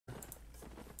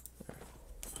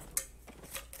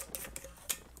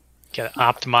Gotta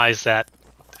optimize that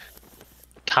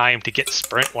time to get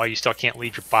sprint while you still can't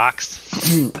leave your box.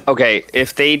 Okay,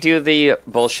 if they do the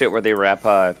bullshit where they wrap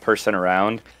a person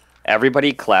around,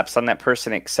 everybody claps on that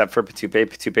person except for Patupe.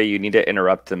 Patupe, you need to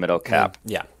interrupt the middle cap.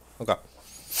 Yeah. Okay.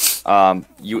 So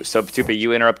Patupe,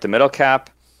 you interrupt the middle cap,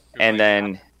 and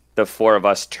then the four of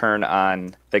us turn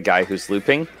on the guy who's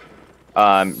looping.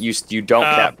 You don't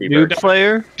cap Reaver.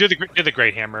 noobslayer. Do the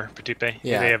Great Hammer, Patupe.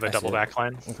 Yeah, They have a I double see it.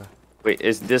 backline. Okay. Wait,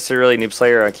 is this a really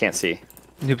noobslayer? I can't see.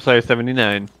 noobslayer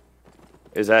 79.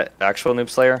 Is that actual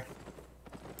noobslayer?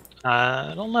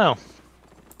 I don't know.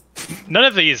 None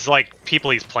of these like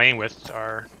people he's playing with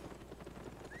are.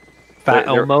 Fat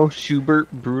They're- Elmo,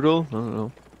 Schubert, Brutal. I don't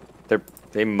know.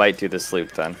 They might do this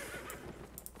loop then.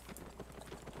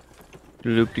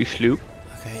 Loopty sloop.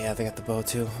 Okay, yeah, they got the bow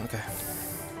too. Okay.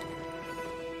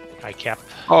 High cap.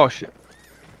 Oh shit.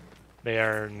 They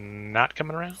are not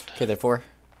coming around. Okay, they're 4.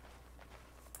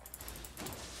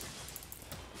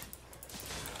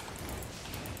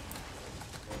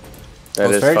 That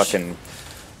Close is purge. fucking.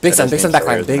 Big That sun, is big sun noobslayer,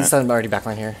 backline. isn't Big it? sun already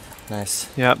backline here. Nice.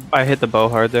 Yeah, I hit the bow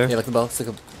hard there. Yeah, look at the bow. Let's look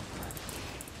at.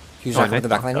 Huge Oh, rock with nice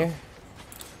the backline knockdown. here.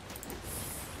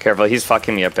 Careful, he's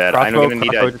fucking me up bad. I'm Crossbow, gonna need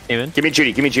crossbow a. just came in. Give me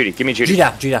Judy. Give me Judy. Give me Judy.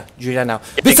 Judah now.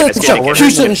 Get Big it, sun get it, choke. get it.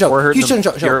 Huge sun We're choke. hurting Huge sun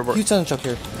them. choke. You're- Huge sun choke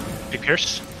here. Big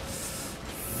Pierce.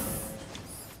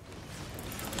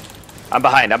 I'm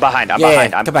behind. I'm behind. I'm Yeah,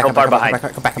 behind. yeah, I'm come back, so come far back,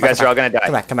 behind. come back, You guys are all gonna die.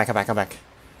 Come back, come back, come back, come back.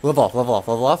 Level off, level off,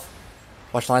 level off.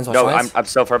 Watch lines, watch No, lines. I'm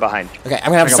so far behind. Okay, I'm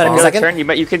gonna have to set him in a Your second.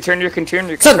 turn. You can turn. You can turn.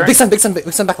 You can Sun, turn. big sun, big sun,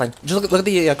 big sun backline. Just look at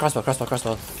the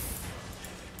crossbow.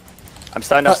 I'm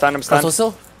stunned. I'm stunned. I'm Crossbow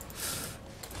stunned. still.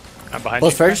 I'm behind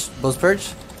Bows you. purge. Bows purge.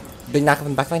 Big knock up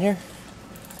in the backline here.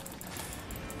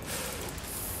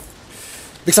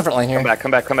 Big sun front line here. Come back.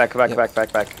 Come back. Come back. Come back.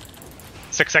 Yep. Back.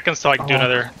 6 seconds so I can do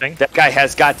another thing. That guy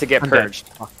has got to get I'm dead. purged.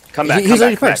 Come back. He's Come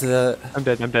already back. purged. The I'm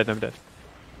dead. I'm dead. I'm dead.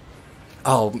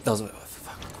 oh, that was.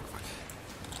 Fuck.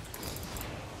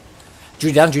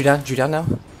 Drew down now.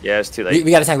 Yeah, it's too late.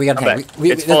 We got a tank. We got a Come tank. back.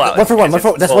 We, It's full out. One for one. It's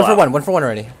That's full one for out. one. One for one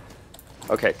already.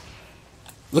 Okay.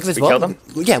 Look at this We ball. killed him?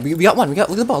 Yeah, we got one. Look at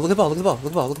the ball. Look at the ball. Look at the ball. Look at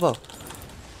the ball. Look at the ball.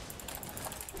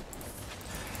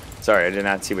 Sorry, I did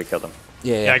not see we killed him.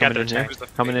 Yeah, Yeah, I got Coming their in here.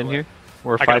 tank. Coming in here.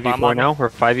 We're I got a bomb 5v4 on now. me. We're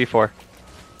 5v4.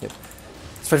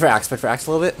 Spread for axe. Spread for axe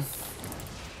a little bit.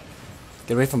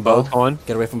 Get away from bow. Both on.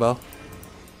 Get away from bow.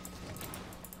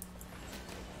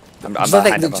 I'm Just let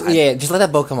behind. that, I'm behind. yeah, just let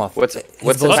that bow come off. What's His the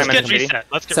bow's- Let's time get on the reset.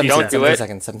 Let's get 17 Don't reset. do 17 it.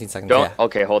 seconds. 17 seconds. Don't. Yeah.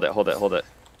 Okay, hold it.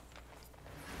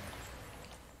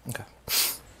 Okay.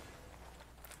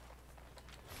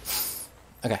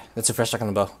 Okay, that's a fresh stuck on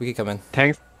the bow. We can come in.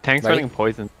 Tank's Ready? running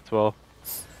poison as well.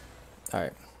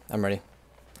 Alright, I'm ready.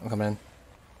 I'm coming in.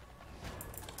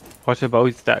 Watch the bow.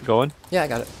 He's that going. Yeah, I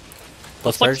got it.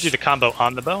 Let's Bow do surge. the combo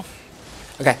on the bow.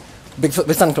 Okay. Big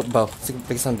sun bow.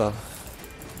 Big sun bow.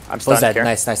 I'm Bow's stunned dead. here.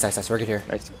 Nice. We're good here.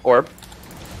 Nice. Orb.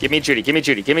 Give me Judy. Give me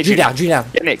Judy. Drew Judy. down.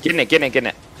 Getting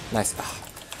it. Nice. Ah,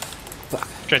 fuck.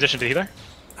 Transition to healer.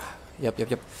 Yep.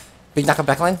 Big knock up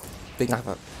backline. Big knock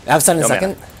up. I have sun in a No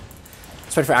second.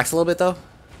 Spread for axe a little bit though.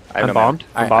 I have I'm no mana. bombed.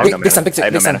 I'm Alright, bombed. big sun, I have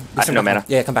no big sun. mana. Big I have sun no backline. mana.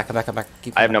 Yeah, come back.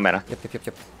 Keep I have coming no back. mana. Yep.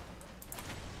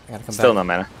 I gotta come Still back. no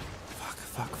mana.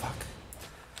 Fuck.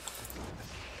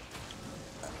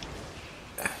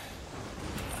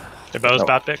 The bow's Oh.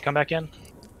 about to come back in.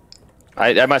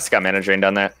 I must have got mana drained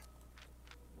on that.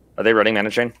 Are they running mana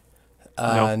drain?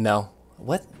 No.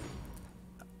 What?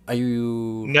 Are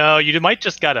you? No, you might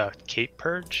just got a cape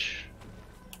purge.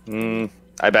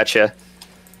 I bet you.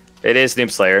 It is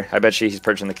noobslayer. I bet you he's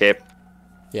purging the cape.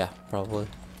 Yeah, probably.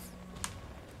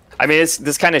 I mean,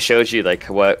 this kind of shows you like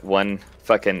what one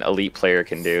fucking elite player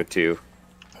can do to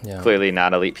Yeah. clearly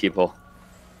not elite people.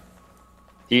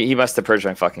 He must have purged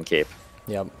my fucking cape.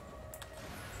 Yep.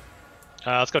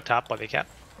 Let's go top while they cap.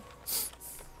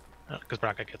 Because we're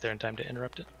not gonna get there in time to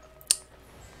interrupt it.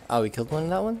 Oh, we killed one in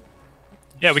that one.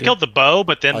 Yeah, we killed the bow,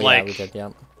 but then Oh like yeah, we did. Yeah.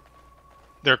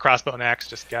 their crossbow and axe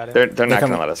just got it. They're not coming-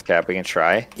 gonna let us cap. We can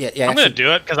try. Yeah. I'm Actually, gonna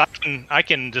do it because I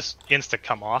can just insta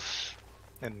come off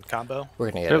and combo.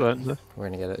 we're gonna get Sure, it. let- We're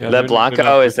gonna get it. Yeah. Le they're Blanco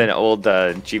not- is an old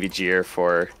GVGer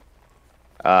for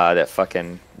that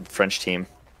fucking French team.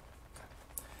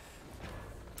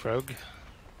 Rogue.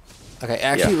 Okay.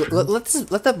 Actually,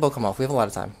 let that bow come off. We have a lot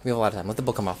of time. Let the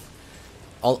bow come off.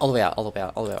 All the way out.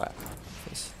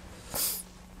 Please.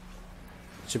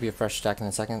 Should be a fresh stack in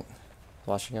a second.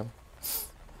 Watching him.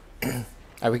 Alright,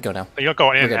 we can go now. You don't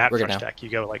go in good, at we're good first now. deck. You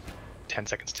go like 10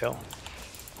 seconds till.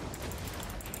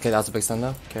 Okay, that was a big stun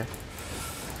though. Okay.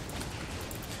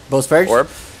 Bow's purged. Orb.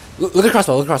 Look at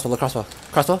crossbow.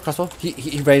 Crossbow. He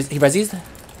reses.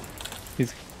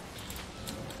 He's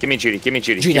Give me Judy. Give me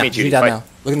Judy. Judy Give down, me Judy Judy. down Fight. now.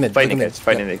 Look at mid. Fighting look at it,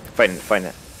 fighting mid. it, fighting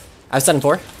it. I have stun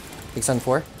 4. Big stun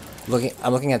 4.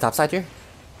 I'm looking at top side here.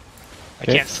 I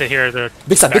can't sit here. The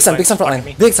Big stun front blocking line.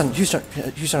 me. Big stun, huge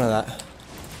stun on that.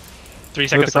 3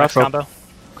 seconds left crossbow. combo.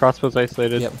 Crossbow's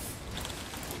isolated. Yep.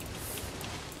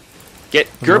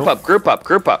 Get group up, group up,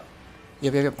 group up.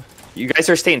 Yep. You guys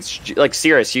are staying like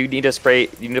serious. You need to spray.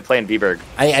 You need to play in Viberg.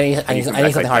 I need come something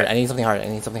back hard. like I need something hard. I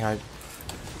need something hard.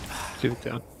 Two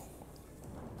down.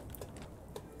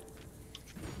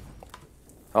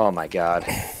 Oh my god.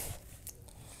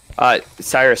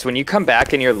 Cyrus, when you come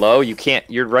back and you're low, you can't.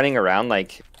 You're running around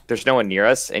like there's no one near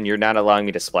us, and you're not allowing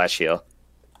me to splash heal.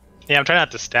 Yeah, I'm trying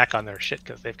not to stack on their shit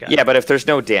because they've got. Yeah, but if there's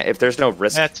no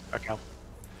risk, That's okay.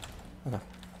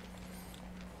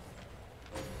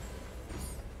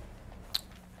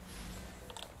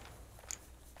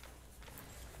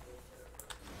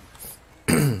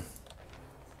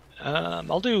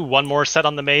 I'll do one more set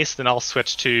on the mace, then I'll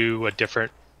switch to a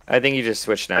different. I think you just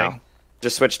switch now. Thing.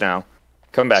 Just switch now.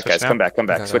 Come back, Switch guys. now? Come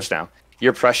back. Okay. Switch now.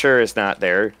 Your pressure is not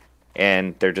there,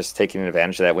 and they're just taking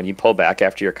advantage of that. When you pull back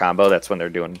after your combo, that's when they're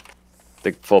doing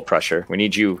the full pressure. We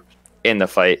need you in the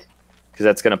fight, because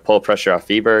that's going to pull pressure off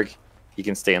Viberg. He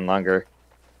can stay in longer.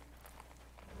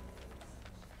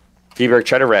 Viberg,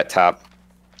 try to rat top.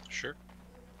 Sure.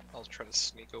 I'll try to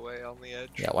sneak away on the edge.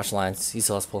 Yeah, watch the lines. He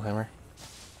still has pull hammer.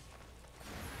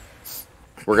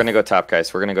 We're going to go top,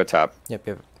 guys. We're going to go top.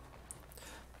 Yep.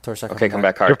 Torch Okay, come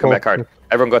back hard. Come back hard.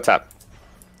 Everyone go top.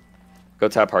 Go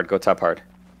top hard. Go top hard.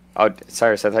 Oh,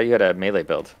 Cyrus, I thought you had a melee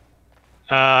build.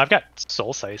 I've got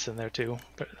soul size in there too,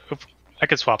 but I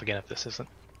could swap again if this isn't.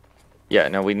 Yeah,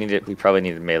 no, we need it. We probably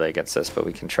needed melee against this, but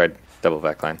we can try double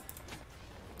backline.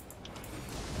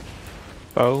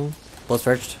 Bow. Both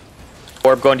purged.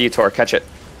 Orb going to you, Tor. Catch it.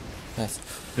 Nice.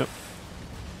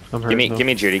 I'm hurt. Give me though.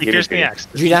 Judy. He Give me pierced the Judy. axe.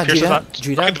 Judy down, Pierce Judy is down, up.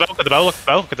 Judy Look at down. the bow. Look at the bow. Look at the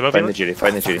bow. Look at the bow. Find the Felix. Judy.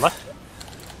 Find the Judy. Left.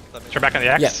 Let me Turn back on the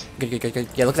axe. Yeah, good.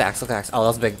 Yeah, look at the axe. Oh,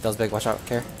 that was big. Watch out,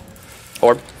 care.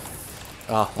 Orb.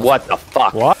 Oh, What the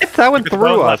fuck? What? That went Look at the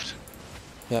bow through us. left.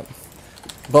 Yep.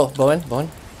 Bowen. All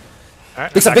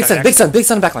right, Big I'm back on the stun, axe. big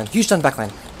stun backline. Huge stun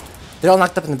backline. They're all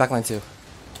knocked up in the backline too.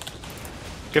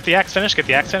 Get the axe finish. Get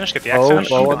the axe finish. Get the axe Oh, finish.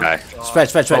 bow. Okay.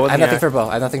 Spread. Bow in I have the nothing axe. for bow.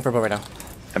 I have nothing for bow right now.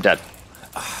 I'm dead.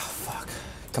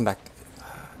 Come back.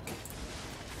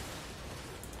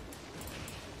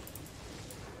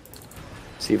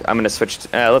 See, I'm gonna switch.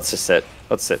 Let's just sit.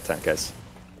 Let's sit then, guys.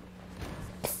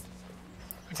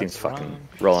 Team's fucking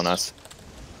rolling us.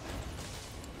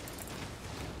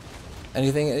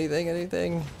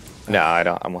 Anything? No, I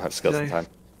don't. I won't have skills in Nice.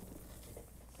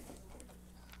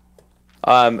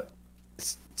 time.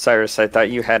 Cyrus, I thought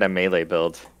you had a melee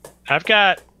build. I've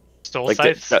got soul Like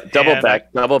size. double and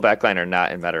double backline are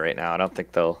not in meta right now. I don't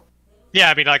think they'll. Yeah,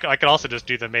 I mean, I could also just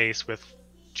do the mace with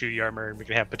Judy armor, and we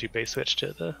can have the 2 base switch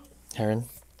to the Heron.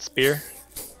 spear.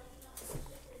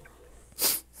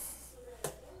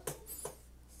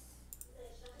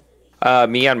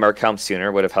 Me on Markhelm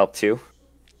sooner would have helped too.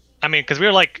 I mean, because we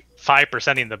were like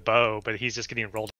 5%ing the bow, but he's just getting rolled